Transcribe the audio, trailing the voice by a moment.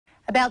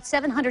About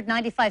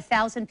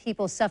 795,000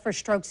 people suffer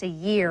strokes a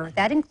year.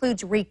 That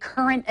includes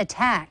recurrent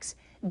attacks.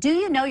 Do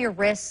you know your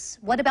risks?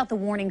 What about the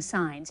warning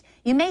signs?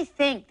 You may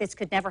think this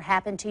could never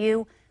happen to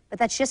you, but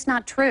that's just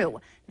not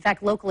true. In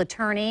fact, local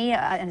attorney,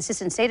 an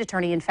assistant state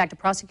attorney, in fact, a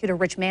prosecutor,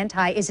 Rich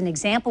Mantei, is an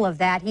example of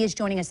that. He is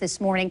joining us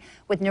this morning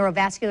with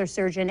neurovascular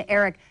surgeon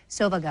Eric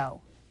Sauvageau.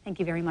 Thank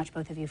you very much,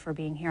 both of you, for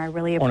being here. I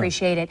really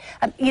appreciate it.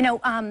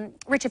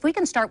 Rich, if we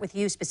can start with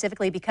you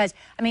specifically, because,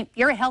 I mean,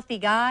 you're a healthy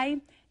guy.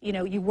 You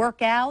know, you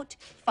work out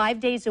 5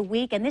 days a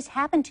week, and this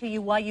happened to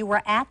you while you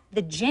were at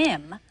the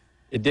gym.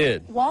 It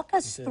did. Walk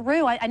us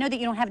through. I know that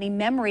you don't have any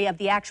memory of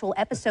the actual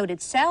episode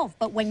itself,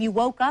 but when you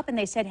woke up and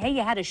they said, hey,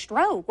 you had a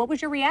stroke, what was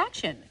your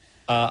reaction?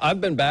 I've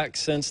been back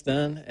since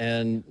then,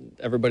 and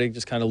everybody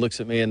just kind of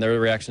looks at me, and their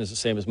reaction is the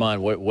same as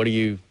mine. What do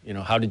you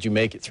know, how did you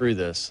make it through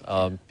this?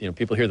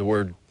 People hear the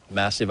word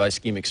massive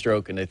ischemic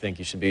stroke, and they think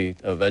you should be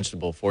a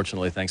vegetable.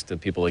 Fortunately, thanks to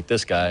people like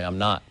this guy, I'm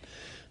not.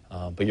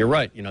 But you're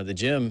right, you know, the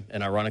gym,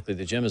 and ironically,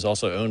 the gym is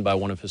also owned by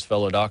one of his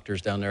fellow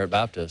doctors down there at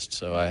Baptist.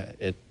 So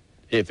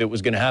if it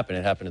was going to happen,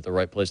 it happened at the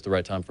right place, the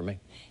right time for me.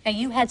 Now,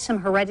 you had some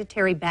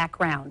hereditary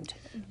background.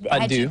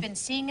 Had you been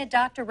seeing a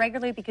doctor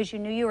regularly because you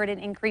knew you were at an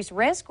increased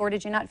risk, or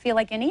did you not feel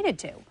like you needed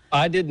to?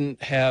 I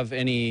didn't have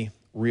any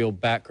real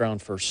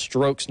background for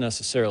strokes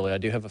necessarily. I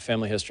do have a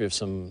family history of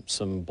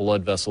some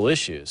blood vessel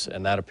issues,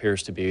 and that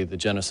appears to be the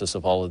genesis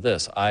of all of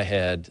this. I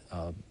had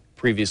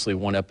previously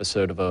one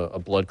episode of a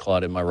blood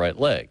clot in my right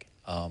leg.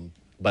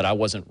 But I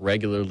wasn't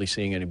regularly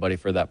seeing anybody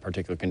for that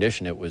particular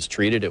condition. It was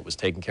treated, it was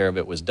taken care of,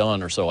 it was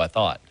done, or so I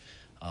thought.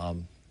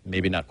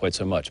 Maybe not quite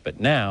so much, but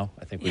now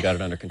I think we got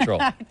it under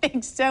control. I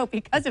think so,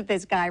 because of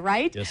this guy,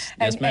 right?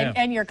 Yes, ma'am.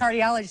 And your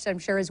cardiologist, I'm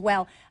sure, as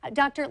well.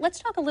 Doctor, let's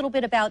talk a little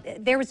bit about,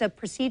 there was a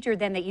procedure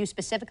then that you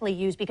specifically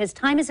used, because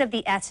time is of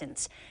the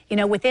essence. You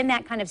know, within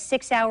that kind of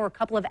 6 hour,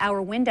 couple of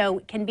hour window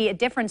can be a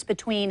difference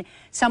between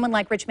someone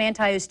like Rich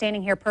Mantei, who's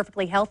standing here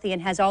perfectly healthy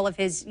and has all of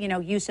his, you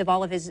know, use of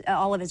all of his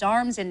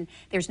arms, and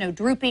there's no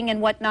drooping and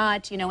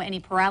whatnot, you know,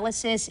 any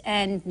paralysis,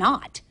 and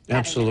not.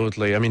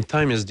 Absolutely. I mean,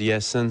 time is the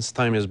essence,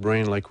 time is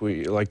brain, like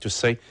we like to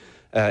say,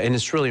 and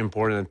it's really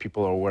important that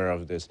people are aware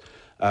of this.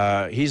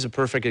 He's a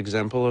perfect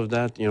example of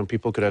that. You know,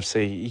 people could have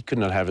said he could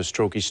not have a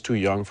stroke, he's too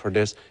young for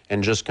this,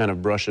 and just kind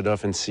of brush it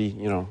off and see,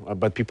 you know,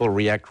 but people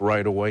react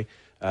right away,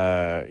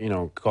 you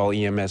know, call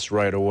EMS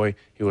right away.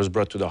 He was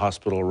brought to the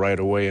hospital right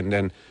away, and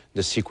then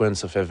the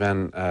sequence of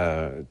events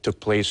took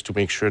place to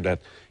make sure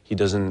that he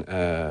didn't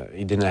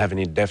have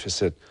any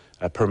deficit,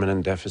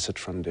 permanent deficit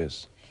from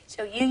this.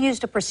 So you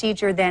used a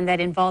procedure then that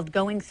involved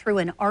going through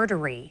an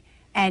artery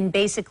and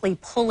basically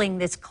pulling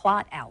this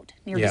clot out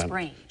near his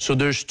brain. So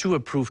there's two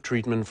approved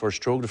treatments for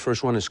stroke. The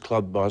first one is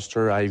clot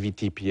buster, IV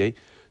TPA.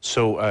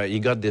 So he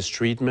got this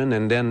treatment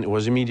and then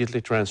was immediately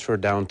transferred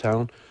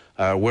downtown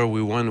where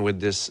we went with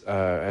this,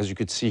 as you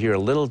could see here, a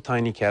little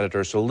tiny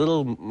catheter, so a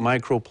little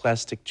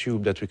microplastic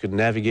tube that we could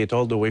navigate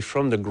all the way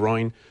from the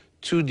groin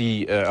to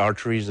the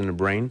arteries in the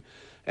brain.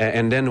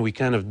 And then we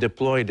kind of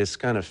deploy this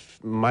kind of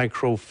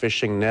micro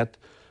fishing net.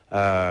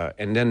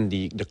 And then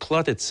the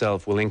clot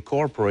itself will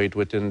incorporate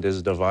within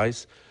this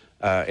device,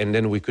 and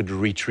then we could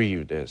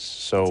retrieve this.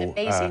 So it's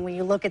amazing when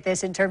you look at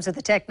this in terms of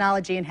the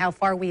technology and how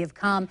far we have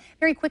come.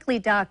 Very quickly,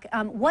 Doc,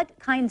 what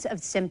kinds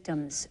of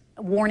symptoms,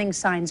 warning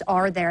signs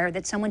are there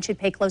that someone should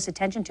pay close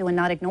attention to and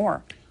not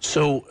ignore?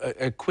 So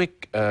a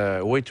quick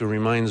way to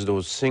remind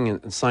those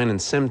signs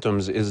and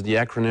symptoms is the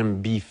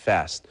acronym B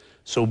FAST.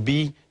 So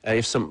B,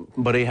 if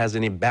somebody has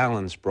any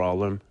balance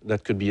problem,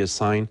 that could be a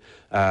sign.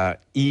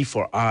 E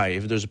for eye,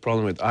 if there's a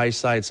problem with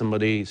eyesight,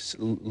 somebody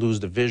lose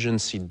the vision,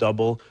 see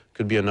double,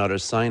 could be another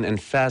sign. And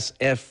FAST,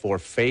 F for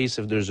face,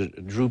 if there's a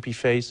droopy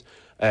face.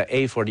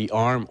 A for the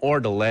arm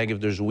or the leg,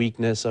 if there's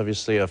weakness,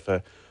 obviously, of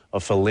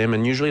a limb.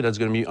 And usually that's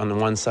going to be on the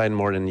one side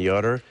more than the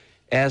other.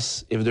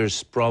 S, if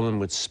there's problem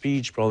with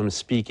speech, problem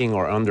speaking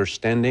or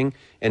understanding.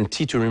 And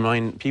T, to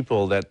remind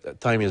people that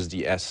time is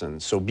the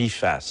essence. So be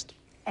fast.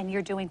 And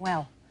you're doing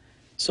well.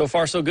 So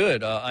far, so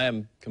good. I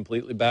am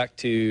completely back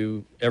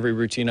to every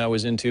routine I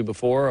was into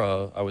before.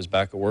 I was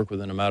back at work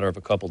within a matter of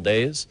a couple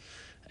days.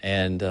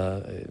 And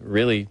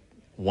really,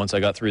 once I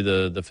got through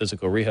the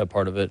physical rehab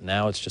part of it,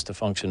 now it's just a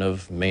function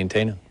of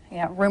maintaining.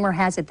 Yeah, rumor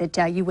has it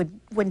that you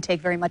wouldn't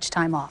take very much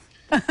time off.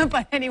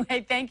 But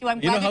anyway, thank you. I'm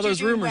glad you know how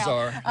those rumors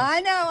are. I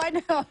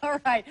know.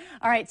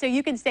 All right. So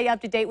you can stay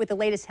up to date with the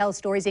latest health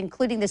stories,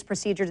 including this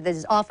procedure that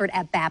is offered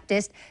at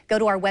Baptist. Go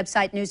to our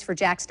website,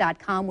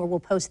 newsforjax.com, where we'll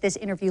post this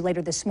interview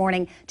later this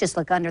morning. Just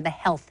look under the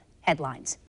health headlines.